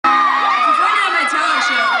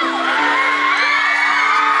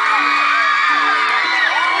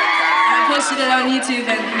posted it on YouTube,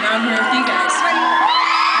 and now I'm here with you guys.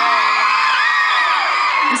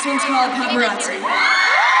 This one's called Paparazzi.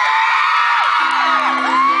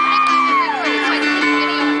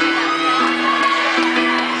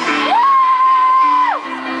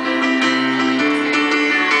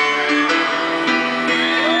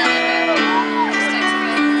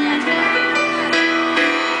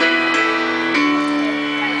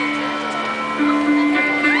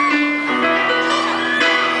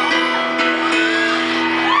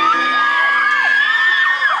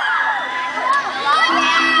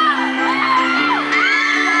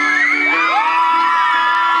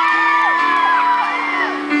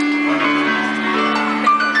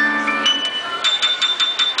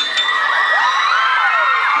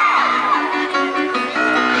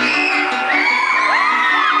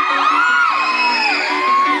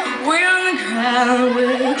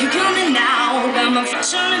 You're coming now, got my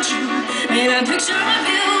flash on the truth, and I picture of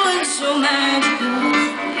you and so magical.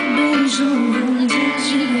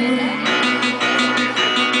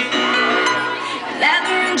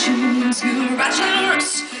 Leather and jeans, garage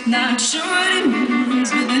doors, not sure what it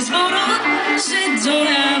means, but this photo of us, it don't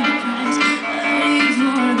have a price. I leave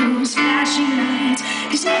for those flashing lights,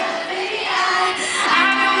 'cause baby, I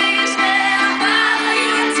know me as well by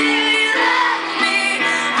you until you love me.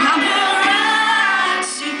 Paparazzi,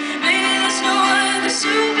 baby, there's no other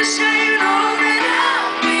superstar you know that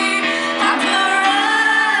help me. Paparazzi,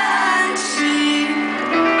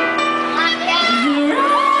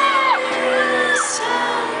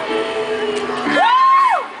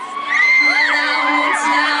 but I won't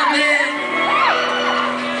stop it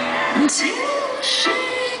until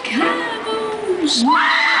Chicago's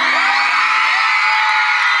mine.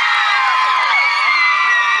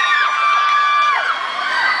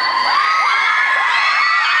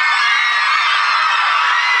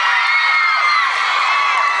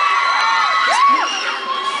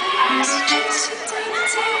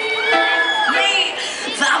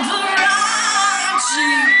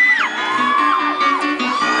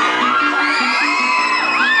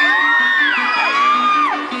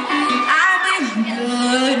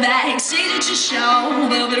 Backstage at your show,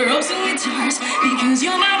 velvet ropes and guitars, because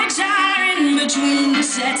you're my retiring between the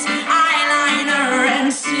sets, eyeliner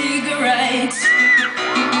and cigarettes.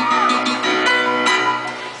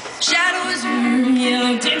 Shadows burn,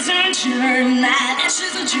 yellow tints are churn, that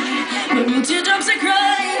ashes are dry, but real teardrops are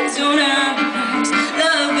crying, don't